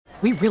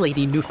We really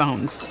need new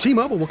phones.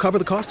 T-Mobile will cover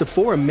the cost of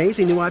 4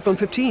 amazing new iPhone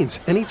 15s,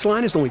 and each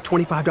line is only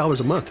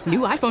 $25 a month. New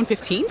iPhone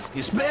 15s?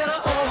 It's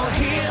better over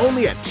here.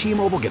 Only at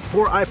T-Mobile, get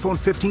 4 iPhone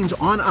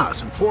 15s on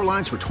us and 4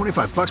 lines for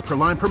 $25 per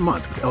line per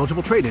month with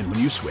eligible trade-in when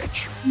you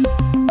switch.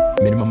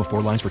 Minimum of 4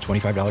 lines for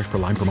 $25 per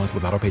line per month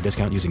with autopay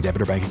discount using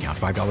debit or bank account.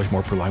 $5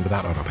 more per line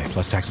without autopay,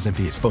 plus taxes and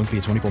fees. Phone fee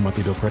at 24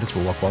 monthly bill credits for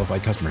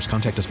well-qualified customers.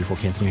 Contact us before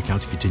canceling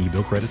account to continue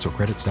bill credits or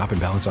credit stop and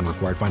balance on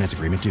required finance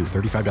agreement due.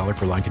 $35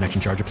 per line connection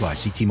charge applies.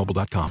 See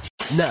T-Mobile.com.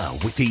 Now,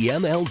 with the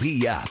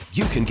MLB app,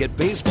 you can get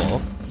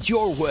baseball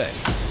your way.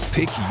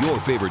 Pick your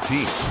favorite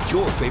team,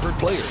 your favorite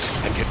players,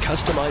 and get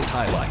customized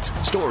highlights,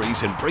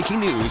 stories, and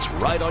breaking news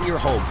right on your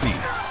home feed.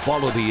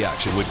 Follow the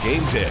action with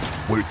Game Day,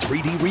 where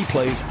 3D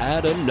replays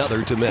add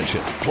another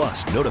dimension.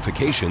 Plus,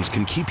 notifications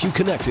can keep you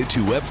connected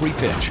to every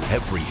pitch,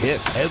 every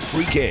hit,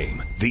 every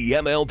game. The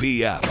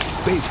MLB app.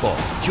 Baseball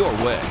your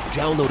way.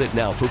 Download it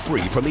now for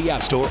free from the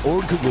App Store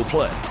or Google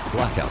Play.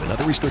 Blackout and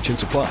other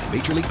restrictions apply.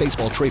 Major League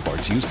Baseball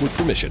trademarks used with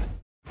permission.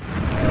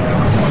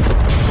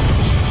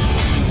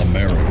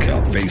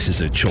 America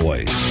faces a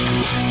choice.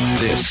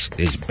 This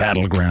is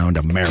Battleground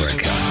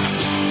America.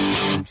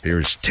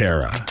 Here's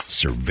Tara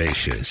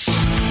Servatius.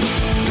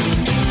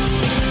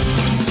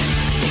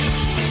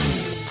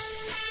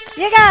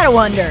 You gotta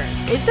wonder,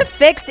 is the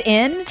fix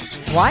in?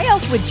 Why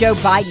else would Joe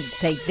Biden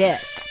say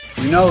this?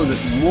 We know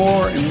that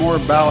more and more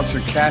ballots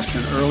are cast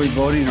in early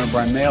voting or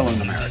by mail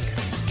in America.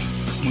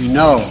 We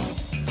know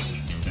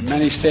that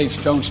many states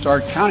don't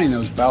start counting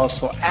those ballots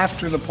till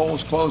after the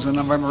polls close on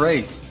November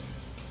 8th.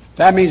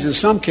 That means in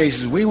some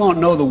cases we won't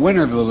know the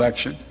winner of the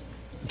election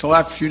until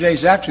a few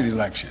days after the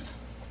election.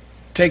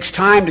 It takes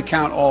time to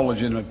count all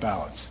legitimate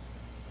ballots.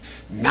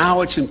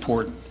 Now it's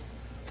important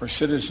for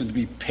citizens to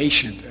be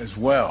patient as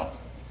well.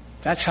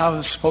 That's how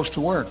it's supposed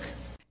to work.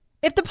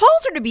 If the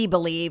polls are to be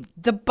believed,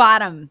 the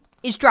bottom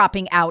is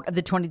dropping out of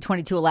the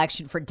 2022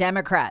 election for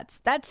Democrats.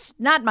 That's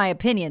not my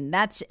opinion.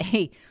 That's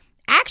a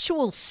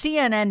actual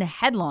CNN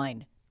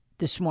headline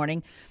this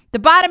morning. The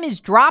bottom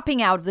is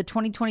dropping out of the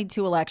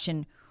 2022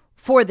 election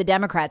for the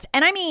Democrats.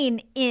 And I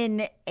mean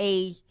in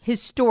a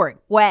historic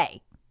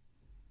way.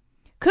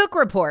 Cook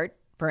Report,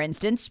 for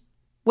instance,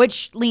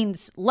 which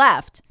leans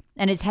left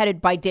and is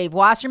headed by Dave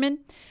Wasserman,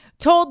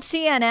 told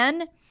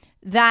CNN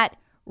that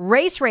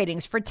race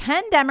ratings for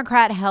 10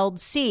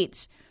 Democrat-held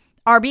seats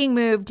are being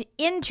moved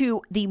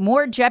into the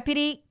more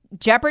jeopardy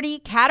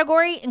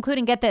category,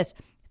 including, get this,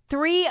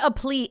 3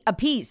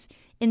 apiece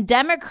in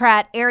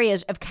Democrat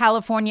areas of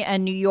California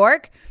and New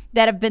York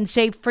that have been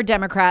safe for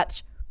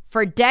Democrats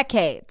for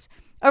decades.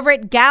 Over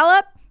at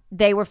Gallup,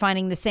 they were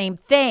finding the same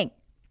thing.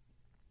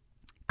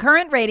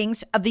 Current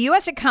ratings of the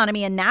U.S.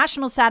 economy and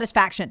national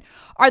satisfaction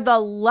are the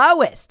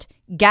lowest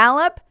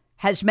Gallup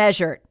has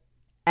measured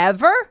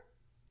ever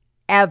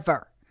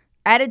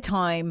at a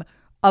time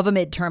of a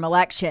midterm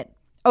election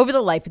over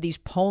the life of these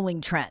polling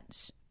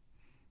trends.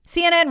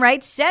 CNN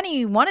writes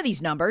any one of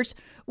these numbers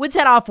would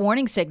set off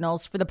warning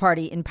signals for the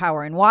party in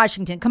power in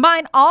Washington.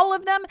 Combine all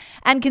of them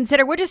and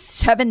consider we're just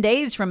 7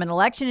 days from an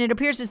election. It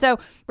appears as though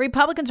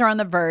Republicans are on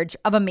the verge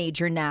of a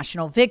major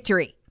national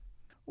victory.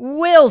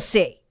 We'll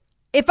see.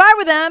 If I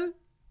were them,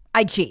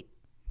 I'd cheat.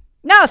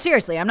 No,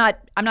 seriously, I'm not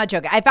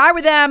joking. If I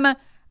were them,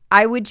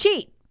 I would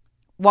cheat.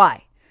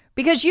 Why?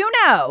 Because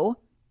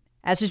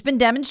as has been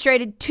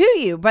demonstrated to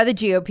you by the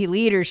GOP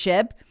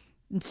leadership,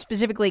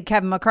 specifically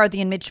Kevin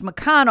McCarthy and Mitch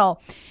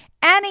McConnell,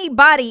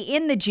 anybody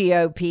in the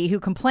GOP who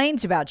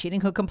complains about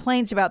cheating, who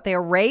complains about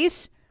their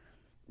race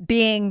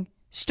being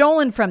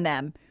stolen from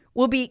them,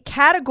 will be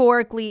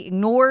categorically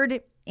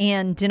ignored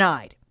and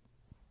denied.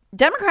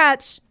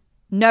 Democrats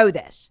know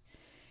this.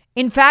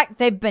 In fact,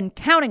 they've been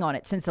counting on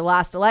it since the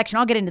last election.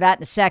 I'll get into that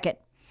in a second.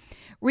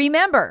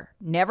 Remember,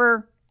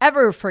 never,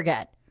 ever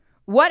forget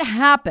what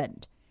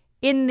happened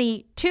in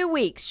the 2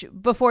 weeks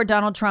before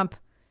Donald Trump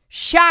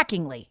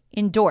shockingly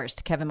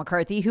endorsed Kevin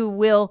McCarthy, who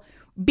will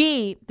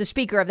be the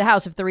Speaker of the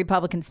House if the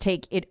Republicans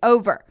take it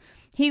over.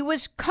 He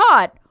was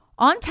caught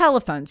on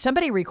telephone.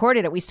 Somebody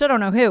recorded it. We still don't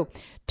know who.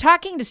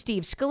 Talking to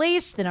Steve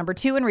Scalise, the number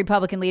 2 in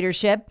Republican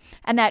leadership,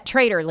 and that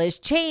traitor Liz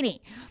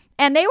Cheney.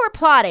 And they were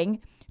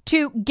plotting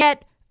to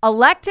get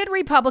elected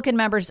Republican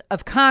members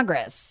of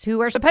Congress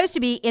who are supposed to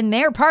be in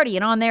their party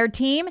and on their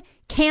team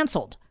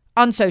canceled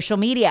on social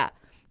media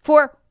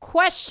for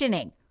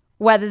questioning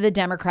whether the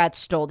Democrats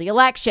stole the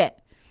election.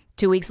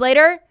 2 weeks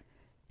later,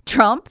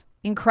 Trump,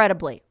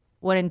 incredibly,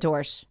 would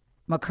endorse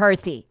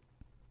McCarthy.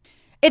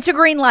 It's a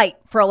green light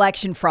for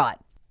election fraud.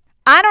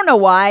 I don't know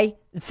why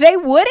they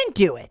wouldn't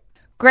do it.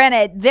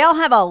 Granted, they'll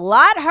have a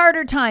lot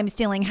harder time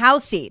stealing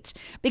House seats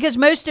because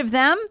most of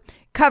them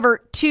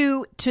cover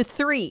 2 to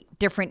 3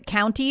 different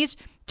counties,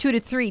 2 to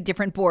 3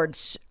 different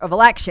boards of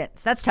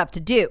elections. That's tough to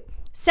do.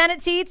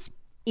 Senate seats,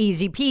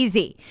 easy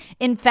peasy.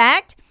 In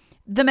fact,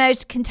 the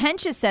most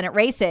contentious Senate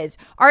races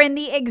are in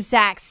the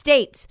exact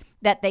states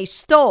that they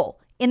stole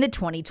in the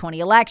 2020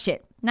 election,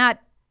 not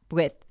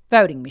with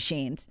voting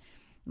machines,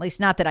 at least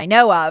not that I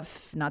know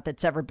of, not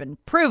that's ever been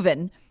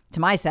proven to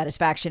my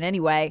satisfaction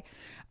anyway.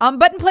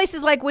 But in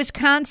places like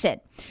Wisconsin,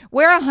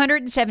 where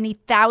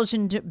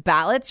 170,000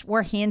 ballots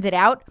were handed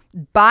out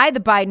by the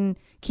Biden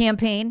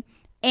campaign,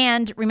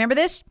 and remember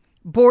this,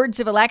 boards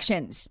of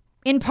elections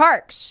in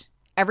parks,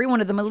 every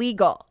one of them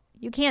illegal.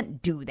 You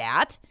can't do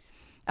that.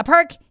 A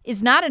park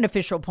is not an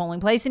official polling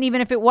place, and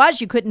even if it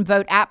was, you couldn't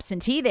vote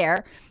absentee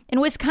there. In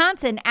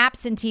Wisconsin,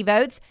 absentee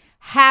votes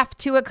have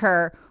to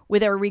occur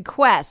with a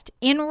request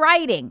in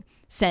writing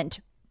sent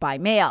by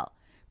mail.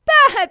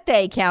 But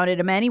they counted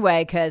them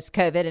anyway because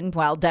COVID and,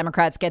 well,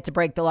 Democrats get to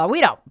break the law.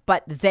 We don't,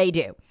 but they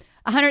do.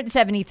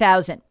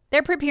 170,000.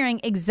 They're preparing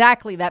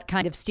exactly that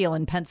kind of steal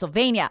in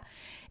Pennsylvania.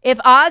 If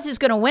Oz is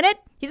going to win it,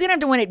 he's going to have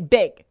to win it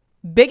big.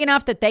 Big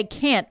enough that they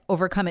can't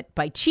overcome it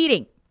by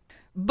cheating.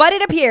 But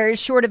it appears,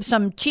 short of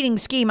some cheating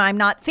scheme I'm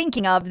not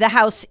thinking of, the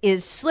House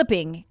is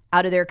slipping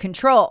out of their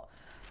control.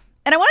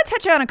 And I want to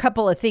touch on a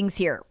couple of things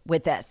here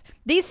with this.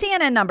 These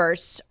CNN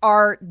numbers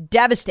are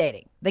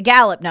devastating. The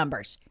Gallup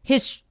numbers,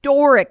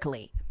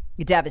 historically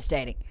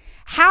devastating.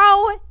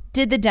 How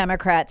did the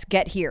Democrats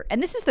get here?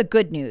 And this is the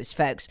good news,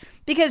 folks,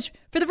 because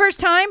for the first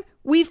time,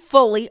 we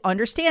fully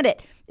understand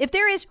it. If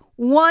there is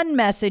one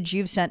message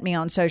you've sent me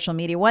on social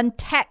media, one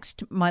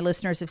text my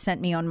listeners have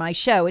sent me on my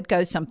show, it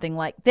goes something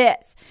like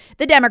this.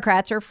 The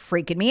Democrats are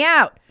freaking me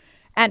out.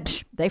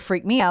 And they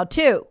freak me out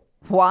too.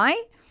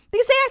 Why?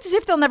 Because they act as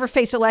if they'll never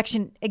face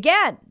election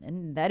again.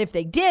 And that if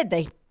they did,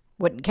 they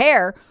wouldn't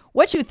care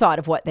what you thought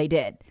of what they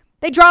did.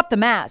 They dropped the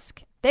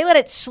mask. They let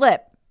it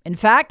slip. In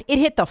fact, it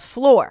hit the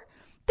floor.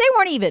 They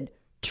weren't even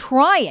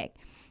trying.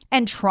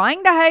 And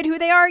trying to hide who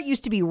they are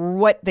used to be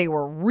what they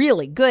were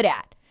really good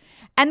at.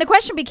 And the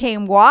question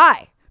became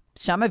why?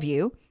 Some of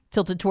you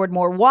tilted toward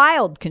more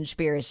wild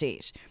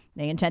conspiracies.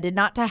 They intended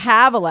not to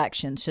have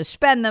elections,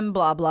 suspend them,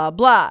 blah, blah,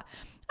 blah.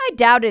 I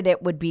doubted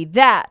it would be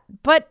that.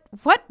 But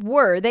what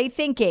were they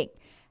thinking?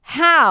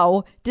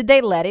 How did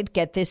they let it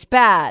get this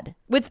bad?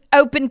 With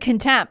open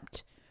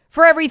contempt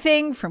for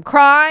everything from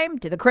crime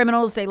to the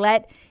criminals they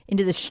let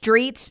into the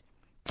streets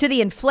to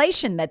the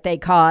inflation that they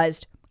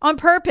caused on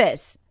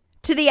purpose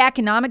to the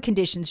economic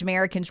conditions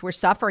Americans were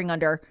suffering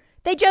under.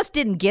 They just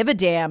didn't give a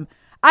damn.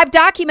 I've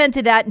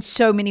documented that in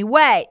so many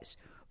ways.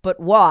 But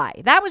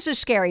why? That was the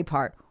scary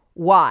part.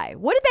 Why?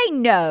 What did they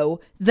know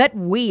that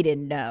we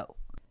didn't know?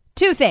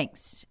 Two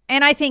things.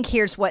 And I think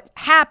here's what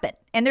happened.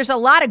 And there's a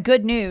lot of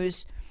good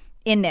news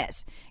in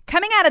this.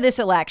 Coming out of this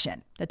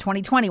election, the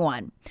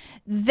 2021,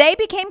 they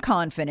became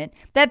confident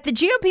that the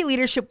GOP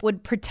leadership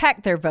would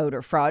protect their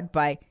voter fraud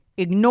by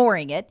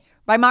ignoring it,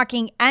 by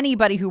mocking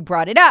anybody who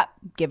brought it up,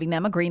 giving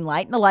them a green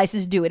light and a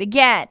license to do it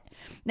again.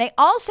 They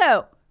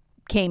also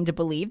came to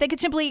believe they could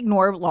simply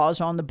ignore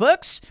laws on the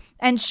books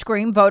and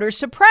scream voter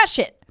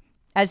suppression,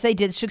 as they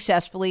did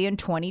successfully in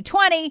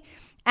 2020,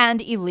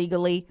 and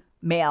illegally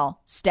mail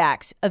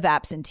stacks of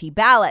absentee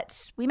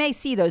ballots. We may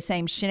see those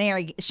same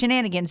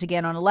shenanigans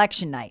again on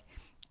election night.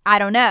 I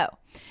don't know.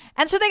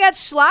 And so they got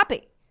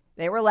sloppy.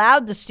 They were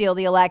allowed to steal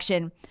the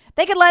election.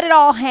 They could let it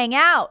all hang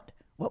out.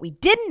 What we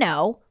didn't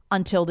know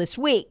until this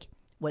week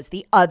was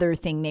the other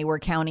thing they were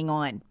counting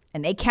on.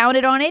 And they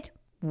counted on it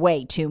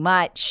way too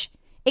much.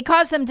 It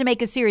caused them to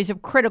make a series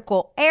of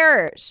critical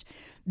errors.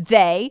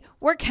 They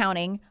were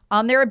counting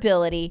on their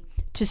ability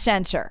to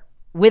censor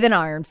with an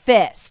iron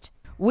fist.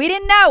 We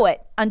didn't know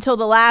it until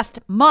the last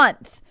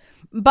month,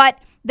 but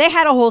they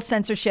had a whole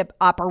censorship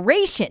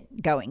operation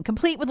going,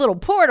 complete with little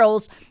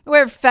portals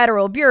where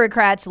federal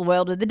bureaucrats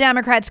loyal to the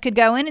Democrats could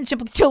go in and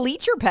simply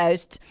delete your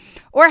posts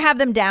or have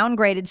them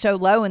downgraded so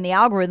low in the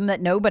algorithm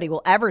that nobody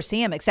will ever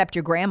see them except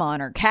your grandma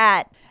and her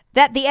cat.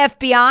 That the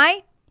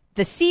FBI,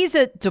 the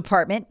CISA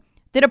department,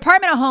 the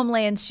Department of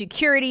Homeland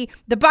Security,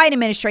 the Biden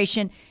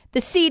administration, the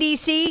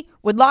CDC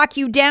would lock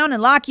you down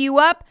and lock you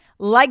up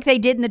like they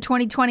did in the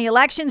 2020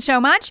 election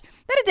so much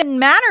that it didn't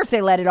matter if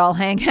they let it all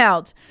hang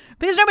out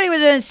because nobody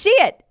was going to see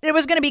it. It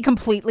was going to be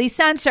completely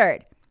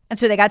censored. And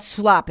so they got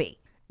sloppy.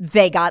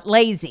 They got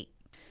lazy.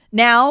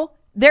 Now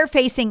they're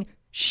facing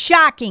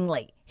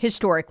shockingly,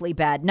 historically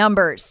bad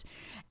numbers.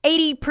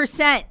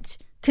 80%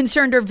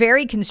 concerned or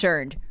very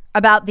concerned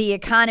about the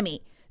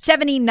economy.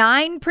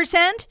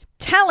 79%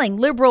 telling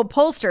liberal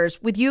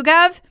pollsters with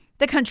YouGov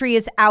the country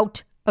is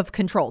out of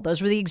control.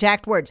 Those were the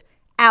exact words,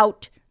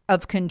 out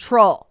of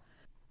control.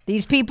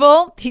 These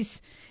people,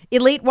 these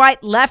elite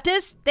white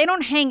leftists, they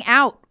don't hang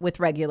out with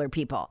regular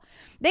people.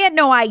 They had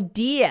no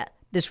idea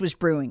this was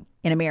brewing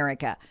in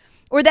America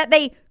or that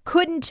they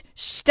couldn't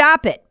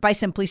stop it by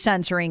simply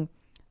censoring,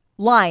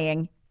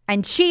 lying,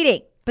 and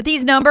cheating. But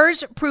these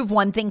numbers prove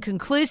one thing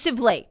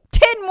conclusively.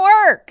 Didn't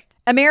work.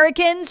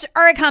 Americans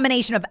are a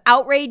combination of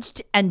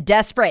outraged and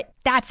desperate.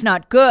 That's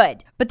not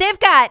good. But they've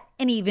got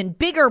an even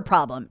bigger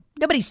problem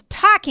nobody's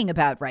talking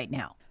about right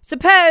now.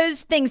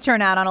 Suppose things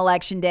turn out on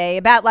Election Day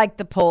about like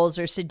the polls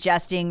are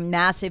suggesting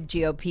massive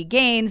GOP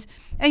gains,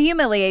 a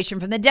humiliation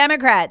from the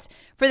Democrats.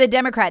 For the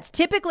Democrats,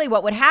 typically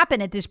what would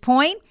happen at this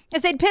point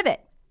is they'd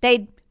pivot.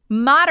 They'd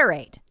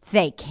moderate.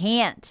 They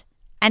can't.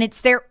 And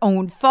it's their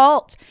own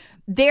fault.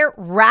 Their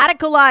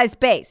radicalized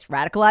base,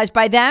 radicalized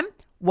by them,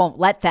 won't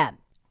let them.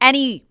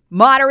 Any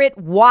moderate,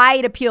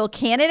 wide appeal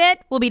candidate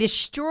will be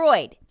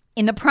destroyed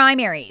in the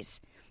primaries.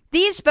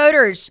 These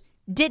voters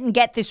didn't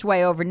get this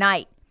way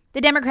overnight.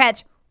 The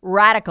Democrats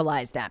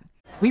radicalized them.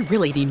 We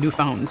really need new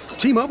phones.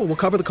 T-Mobile will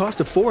cover the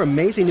cost of 4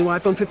 amazing new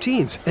iPhone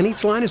 15s, and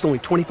each line is only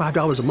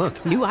 $25 a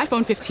month. New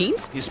iPhone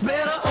 15s? It's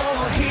better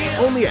over here.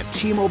 Only at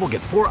T-Mobile,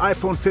 get 4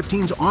 iPhone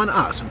 15s on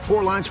us and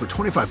 4 lines for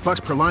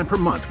 $25 per line per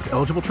month with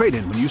eligible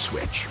trade-in when you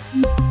switch.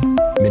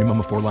 Minimum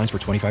of 4 lines for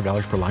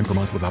 $25 per line per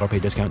month with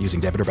autopay discount using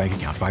debit or bank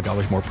account.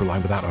 $5 more per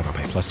line without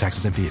autopay, plus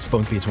taxes and fees.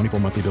 Phone fee at 24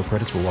 monthly bill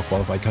credits for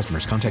well-qualified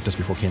customers. Contact us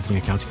before canceling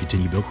account to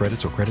continue bill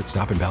credits or credit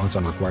stop and balance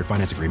on required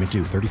finance agreement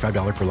due.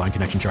 $35 per line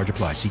connection charge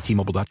applies. See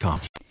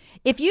T-Mobile.com.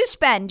 If you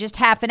spend just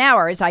half an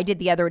hour, as I did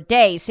the other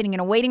day, sitting in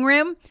a waiting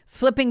room,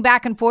 flipping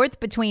back and forth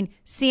between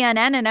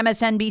CNN and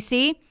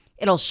MSNBC,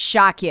 it'll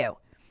shock you.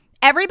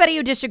 Everybody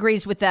who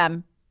disagrees with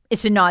them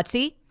is a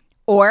Nazi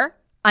or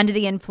under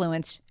the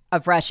influence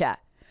of Russia.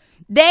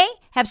 They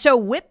have so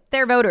whipped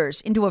their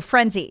voters into a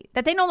frenzy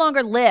that they no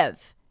longer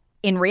live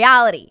in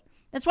reality.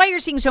 That's why you're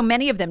seeing so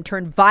many of them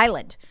turn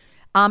violent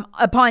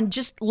upon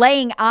just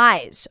laying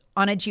eyes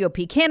on a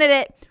GOP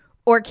candidate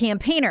or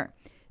campaigner.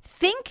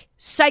 Think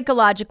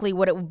psychologically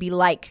what it would be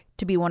like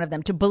to be one of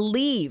them, to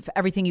believe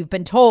everything you've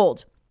been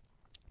told.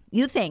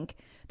 You think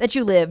that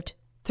you lived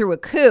through a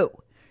coup.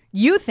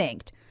 You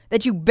think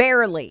that you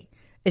barely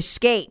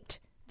escaped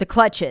the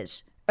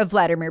clutches of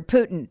Vladimir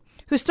Putin,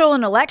 who stole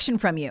an election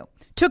from you,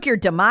 took your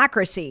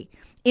democracy,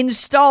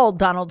 installed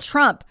Donald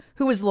Trump,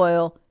 who was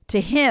loyal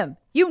to him.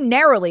 You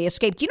narrowly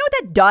escaped. Do you know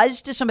what that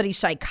does to somebody's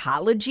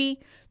psychology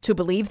to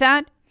believe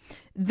that?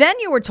 Then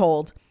you were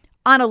told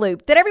on a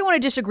loop that everyone who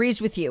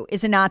disagrees with you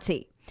is a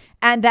Nazi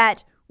and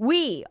that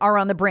we are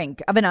on the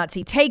brink of a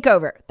Nazi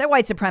takeover, that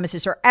white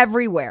supremacists are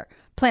everywhere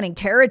planning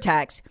terror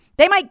attacks.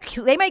 They might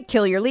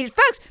kill your leaders.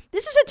 Folks,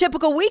 this is a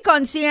typical week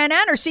on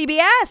CNN or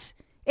CBS.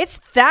 It's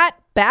that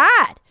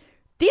bad.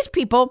 These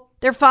people,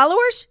 their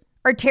followers,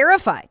 are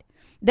terrified.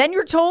 Then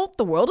you're told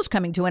the world is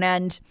coming to an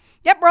end.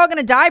 Yep, we're all going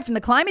to die from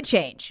the climate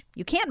change.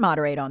 You can't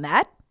moderate on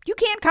that. You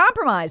can't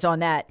compromise on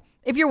that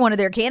if you're one of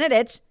their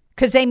candidates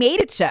because they made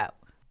it so.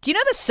 Do you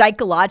know the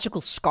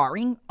psychological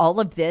scarring all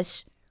of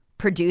this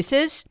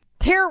produces?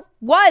 There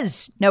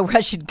was no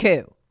Russian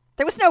coup.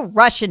 There was no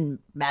Russian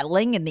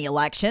meddling in the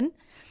election.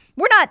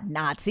 We're not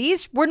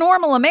Nazis. We're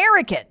normal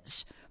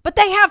Americans. But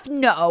they have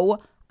no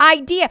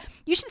idea.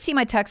 You should see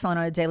my text line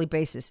on a daily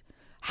basis.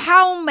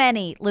 How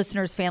many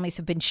listeners' families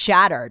have been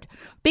shattered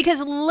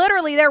because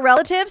literally their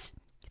relatives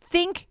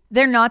think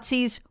they're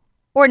Nazis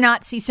or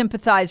Nazi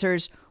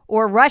sympathizers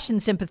or Russian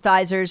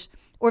sympathizers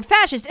or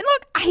fascist. And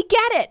look, I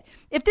get it.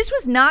 If this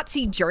was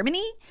Nazi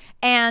Germany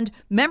and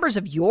members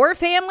of your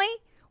family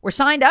were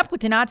signed up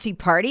with the Nazi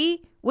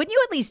party, wouldn't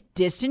you at least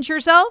distance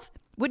yourself?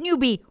 Wouldn't you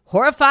be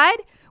horrified?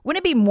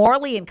 Wouldn't it be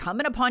morally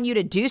incumbent upon you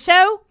to do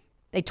so?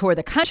 They tore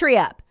the country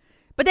up.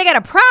 But they got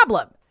a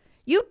problem.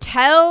 You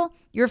tell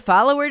your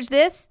followers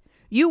this,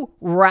 you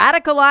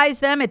radicalize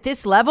them at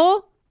this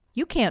level,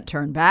 you can't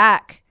turn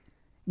back.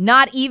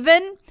 Not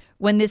even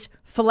when this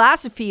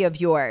philosophy of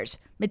yours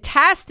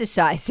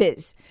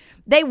metastasizes.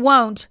 They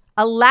won't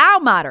allow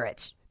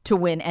moderates to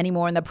win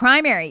anymore in the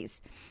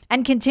primaries.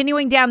 And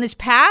continuing down this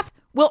path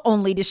will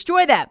only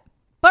destroy them.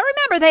 But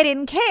remember, they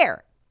didn't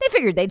care. They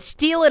figured they'd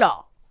steal it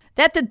all.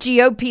 That the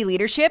GOP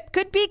leadership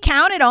could be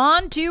counted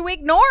on to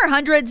ignore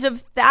hundreds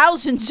of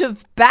thousands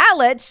of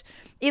ballots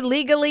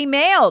illegally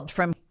mailed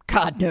from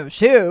God knows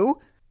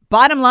who.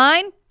 Bottom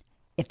line,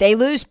 if they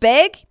lose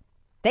big,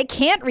 they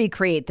can't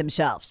recreate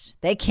themselves.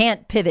 They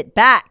can't pivot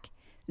back.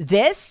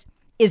 This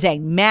is a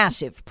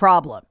massive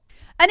problem.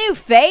 A new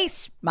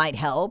face might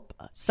help.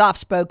 A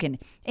soft-spoken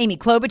Amy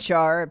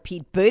Klobuchar or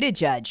Pete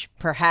Buttigieg,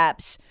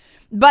 perhaps.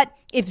 But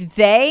if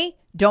they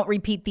don't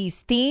repeat these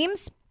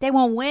themes, they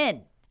won't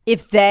win.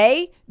 If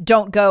they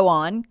don't go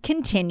on,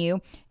 continue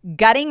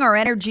gutting our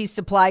energy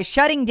supply,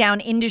 shutting down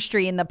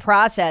industry in the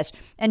process,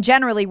 and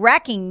generally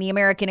wrecking the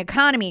American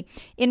economy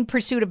in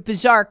pursuit of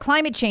bizarre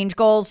climate change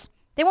goals,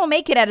 they won't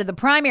make it out of the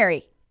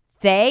primary.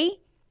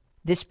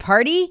 This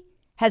party,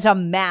 has a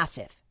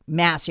massive,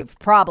 massive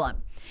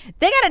problem.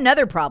 They got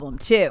another problem,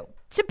 too.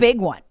 It's a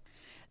big one.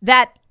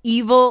 That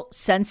evil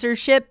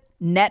censorship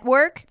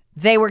network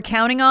they were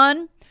counting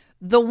on,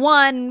 the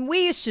one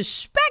we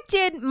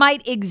suspected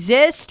might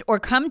exist or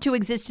come to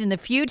exist in the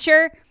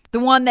future, the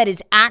one that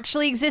has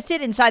actually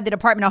existed inside the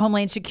Department of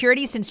Homeland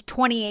Security since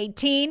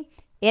 2018,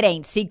 it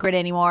ain't secret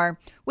anymore.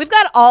 We've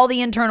got all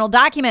the internal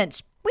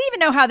documents. We even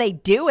know how they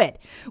do it.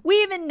 We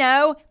even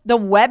know the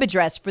web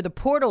address for the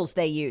portals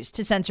they use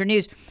to censor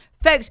news.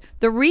 Folks,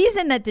 the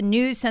reason that the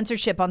news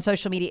censorship on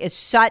social media is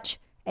such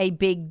a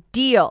big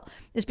deal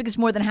is because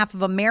more than half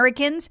of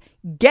Americans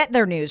get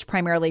their news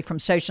primarily from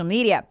social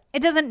media.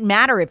 It doesn't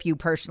matter if you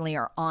personally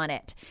are on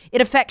it.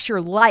 It affects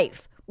your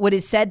life, what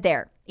is said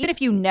there. Even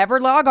if you never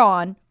log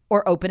on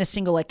or open a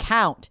single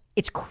account,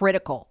 it's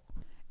critical.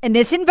 In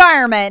this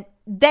environment,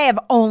 they have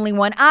only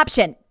one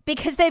option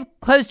because they've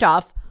closed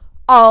off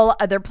all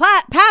other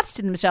paths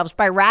to themselves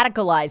by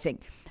radicalizing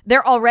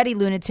their already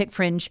lunatic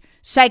fringe,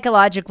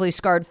 psychologically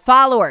scarred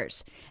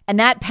followers. And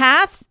that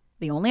path,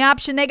 the only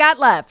option they got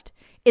left,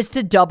 is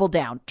to double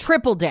down,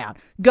 triple down,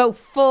 go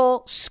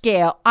full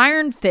scale,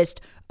 iron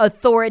fist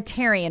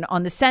authoritarian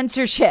on the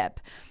censorship.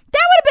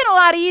 That would have been a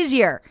lot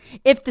easier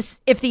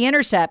if The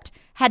Intercept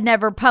had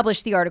never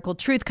published the article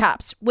Truth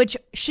Cops, which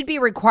should be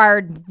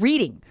required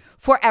reading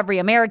for every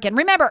American.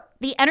 Remember,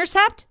 The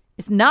Intercept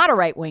is not a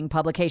right-wing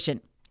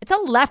publication. It's a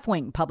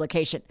left-wing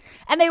publication.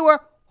 And they were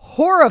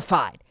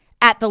horrified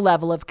at the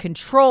level of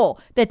control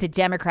that the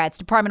Democrats,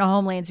 Department of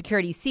Homeland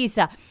Security,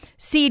 CISA,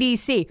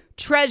 CDC,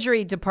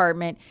 Treasury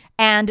Department,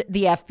 and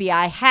the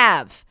FBI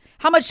have.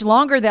 How much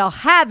longer they'll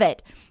have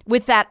it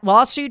with that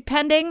lawsuit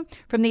pending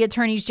from the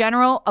attorneys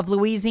general of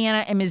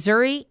Louisiana and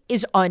Missouri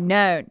is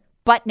unknown.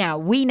 But now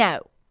we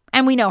know,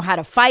 and we know how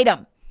to fight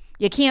them.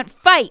 You can't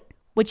fight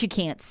what you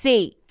can't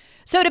see.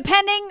 So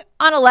depending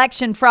on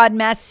election fraud,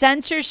 mass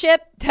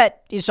censorship,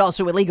 that is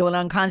also illegal and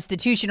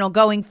unconstitutional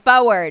going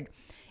forward,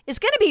 is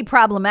going to be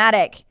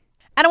problematic.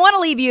 And I want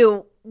to leave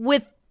you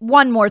with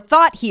one more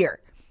thought here.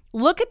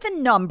 Look at the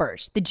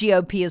numbers the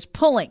GOP is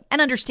pulling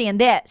and understand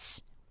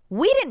this.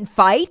 We didn't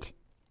fight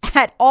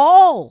at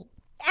all.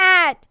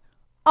 At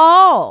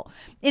all.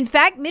 In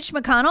fact, Mitch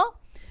McConnell,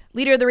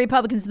 leader of the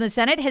Republicans in the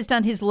Senate, has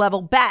done his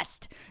level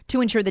best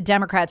to ensure the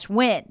Democrats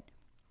win.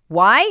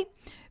 Why?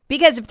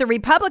 Because if the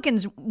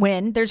Republicans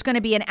win, there's going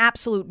to be an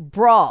absolute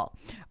brawl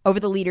over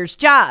the leader's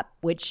job,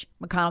 which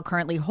McConnell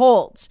currently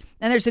holds.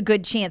 And there's a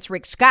good chance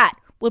Rick Scott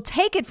will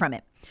take it from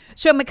him.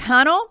 So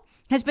McConnell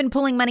has been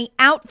pulling money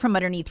out from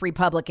underneath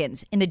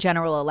Republicans in the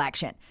general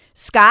election.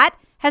 Scott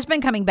has been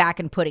coming back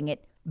and putting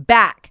it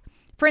back.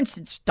 For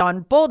instance,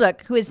 Don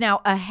Bolduc, who is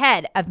now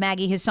ahead of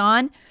Maggie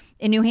Hassan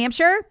in New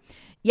Hampshire.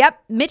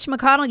 Yep, Mitch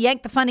McConnell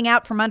yanked the funding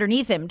out from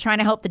underneath him, trying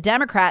to help the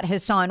Democrat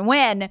Hassan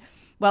win.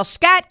 Well,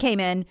 Scott came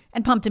in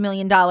and pumped $1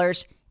 million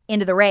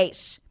into the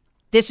race.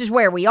 This is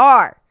where we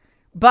are.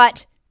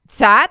 But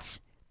that's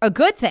a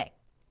good thing.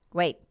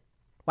 Wait,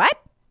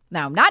 what?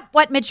 No, not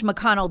what Mitch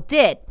McConnell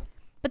did.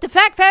 But the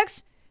fact,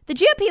 folks, the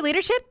GOP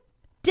leadership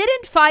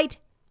didn't fight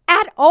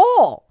at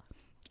all.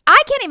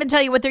 I can't even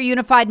tell you what their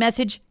unified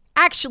message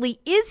actually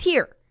is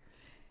here.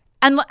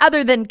 And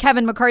other than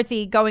Kevin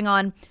McCarthy going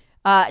on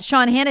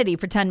Sean Hannity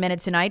for 10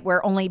 minutes a night,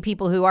 where only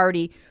people who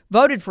already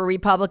voted for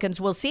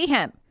Republicans will see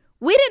him.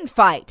 We didn't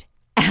fight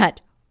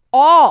at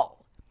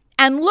all.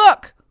 And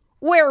look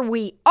where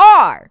we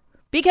are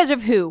because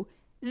of who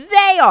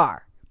they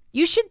are.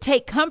 You should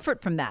take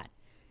comfort from that.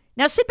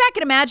 Now sit back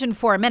and imagine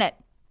for a minute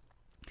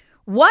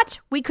what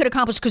we could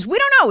accomplish, because we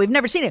don't know, we've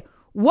never seen it,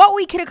 what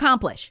we could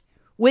accomplish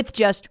with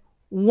just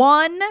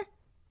one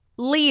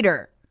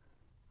leader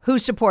who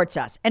supports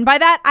us. And by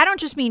that, I don't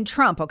just mean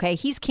Trump, okay?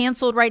 He's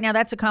canceled right now.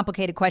 That's a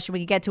complicated question. We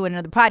can get to in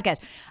another podcast.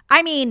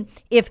 I mean,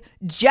 if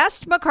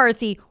just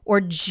McCarthy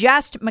or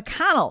just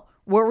McConnell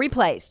were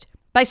replaced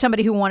by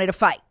somebody who wanted to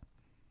fight,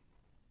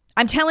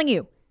 I'm telling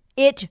you,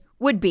 it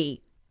would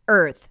be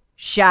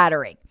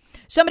earth-shattering.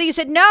 Somebody who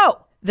said,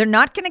 no, they're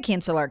not going to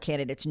cancel our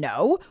candidates.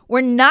 No,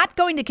 we're not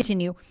going to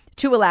continue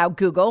to allow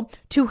Google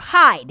to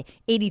hide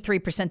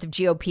 83% of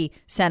GOP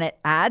Senate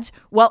ads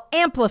while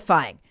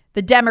amplifying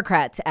the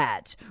Democrats'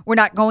 ads. We're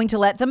not going to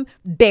let them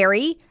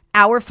bury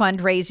our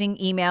fundraising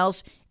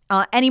emails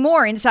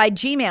anymore inside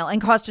Gmail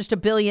and cost us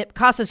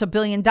 $1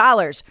 billion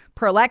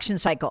per election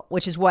cycle,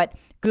 which is what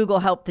Google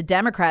helped the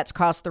Democrats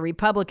cost the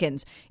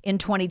Republicans in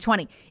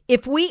 2020.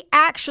 If we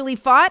actually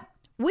fought,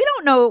 we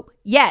don't know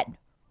yet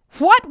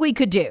what we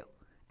could do.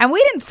 And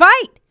we didn't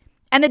fight.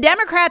 And the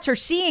Democrats are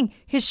seeing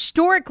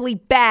historically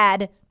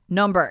bad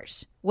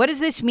numbers. What does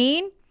this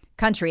mean?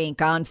 Country ain't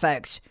gone,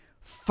 folks.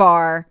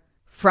 Far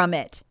from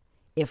it.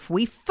 If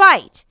we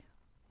fight,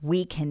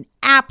 we can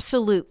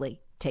absolutely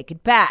take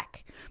it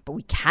back. But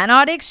we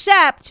cannot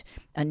accept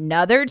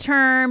another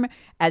term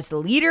as the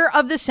leader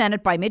of the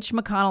Senate by Mitch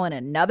McConnell and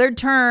another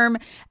term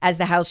as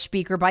the House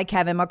Speaker by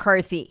Kevin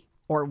McCarthy,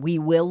 or we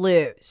will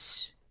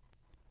lose.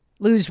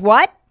 Lose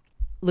what?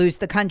 Lose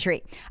the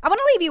country. I want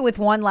to leave you with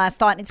one last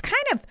thought, and it's kind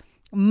of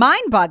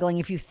mind-boggling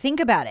if you think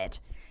about it.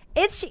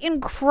 It's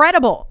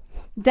incredible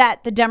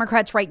that the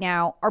Democrats right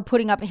now are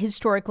putting up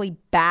historically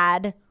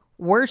bad,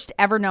 worst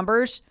ever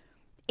numbers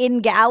in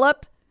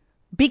Gallup,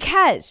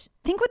 because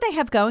think what they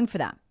have going for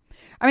them.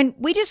 I mean,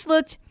 we just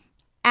looked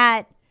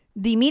at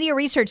the Media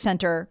Research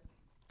Center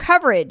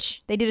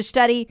coverage. They did a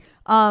study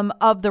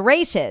of the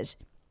races.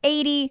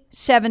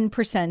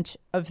 87%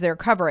 of their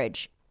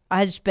coverage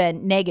has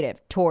been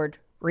negative toward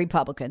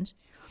Republicans.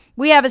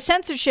 We have a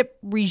censorship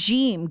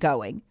regime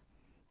going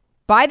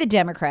by the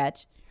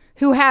Democrats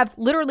who have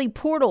literally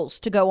portals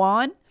to go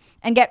on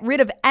and get rid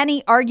of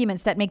any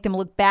arguments that make them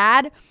look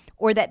bad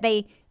or that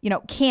they,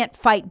 can't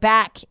fight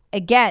back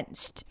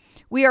against.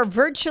 We are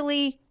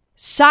virtually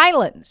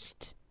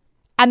silenced,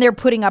 and they're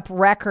putting up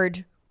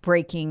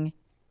record-breaking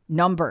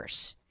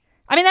numbers.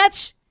 I mean,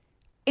 that's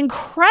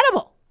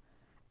incredible.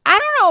 I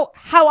don't know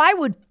how I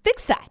would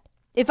fix that.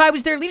 If I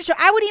was their leadership,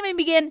 I would even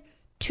begin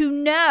to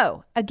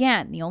know.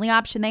 Again, the only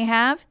option they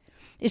have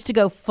is to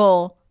go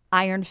full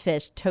iron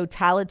fist,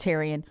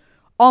 totalitarian,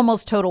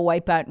 almost total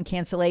wipeout and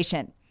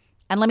cancellation.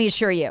 And let me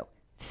assure you,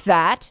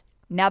 that,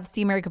 now that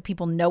the American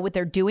people know what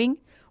they're doing,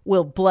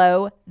 will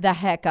blow the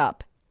heck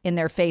up in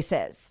their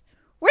faces.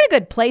 We're in a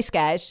good place,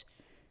 guys.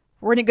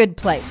 We're in a good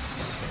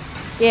place.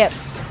 If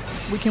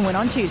we can win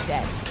on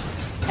Tuesday,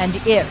 and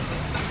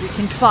if we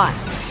can find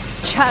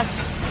just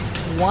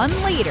one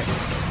leader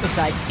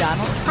besides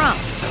Donald Trump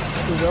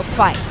who will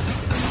fight,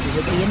 it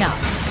would be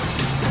enough.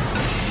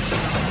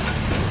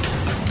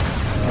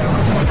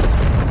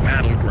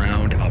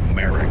 Battleground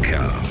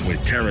America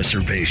with Tara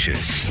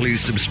Servatius.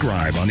 Please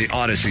subscribe on the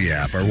Odyssey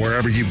app or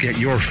wherever you get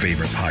your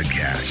favorite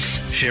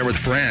podcasts. Share with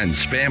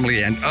friends,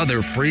 family, and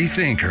other free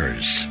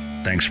thinkers.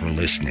 Thanks for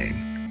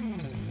listening.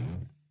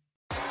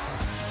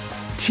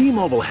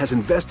 T-Mobile has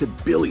invested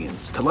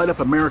billions to light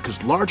up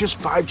America's largest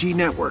 5G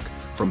network,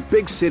 from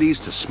big cities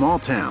to small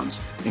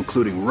towns,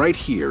 including right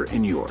here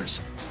in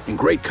yours. And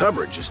great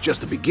coverage is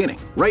just the beginning.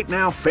 Right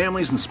now,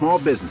 families and small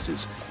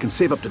businesses can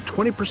save up to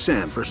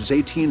 20% versus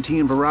AT&T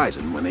and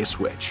Verizon when they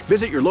switch.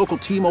 Visit your local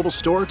T-Mobile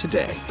store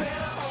today.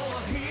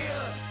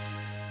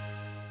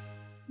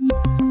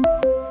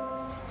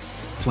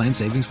 Plan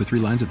savings with 3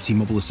 lines of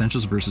T-Mobile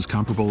Essentials versus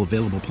comparable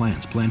available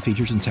plans. Plan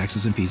features and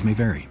taxes and fees may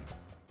vary.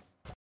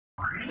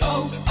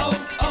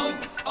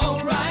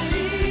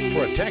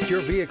 Protect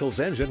your vehicle's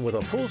engine with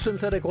a full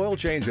synthetic oil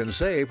change and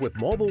save with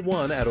Mobil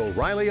 1 at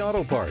O'Reilly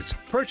Auto Parts.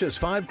 Purchase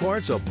 5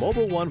 quarts of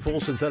Mobil 1 full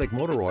synthetic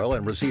motor oil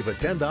and receive a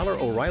 $10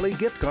 O'Reilly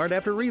gift card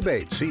after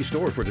rebate. See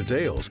store for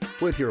details.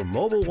 With your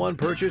Mobil 1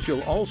 purchase,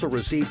 you'll also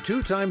receive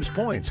 2 times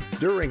points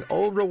during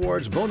Old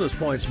Rewards Bonus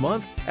Points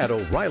Month at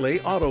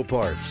O'Reilly Auto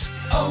Parts.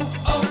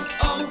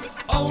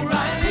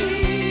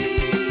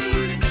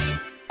 O'Reilly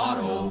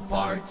Auto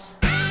Parts.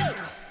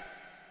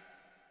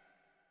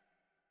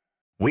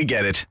 We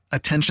get it.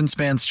 Attention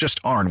spans just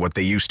aren't what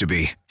they used to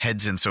be.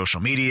 Heads in social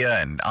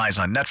media and eyes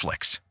on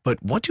Netflix.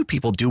 But what do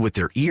people do with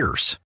their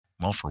ears?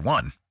 Well, for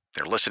one,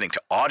 they're listening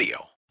to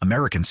audio.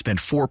 Americans spend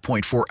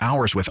 4.4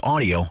 hours with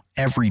audio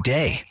every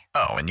day.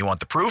 Oh, and you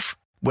want the proof?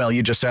 Well,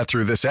 you just sat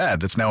through this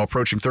ad that's now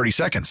approaching 30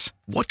 seconds.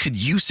 What could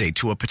you say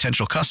to a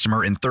potential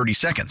customer in 30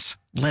 seconds?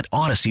 Let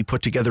Odyssey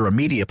put together a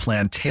media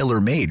plan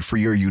tailor-made for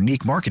your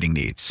unique marketing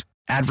needs.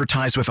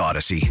 Advertise with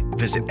Odyssey.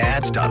 Visit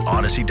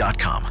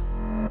ads.odyssey.com.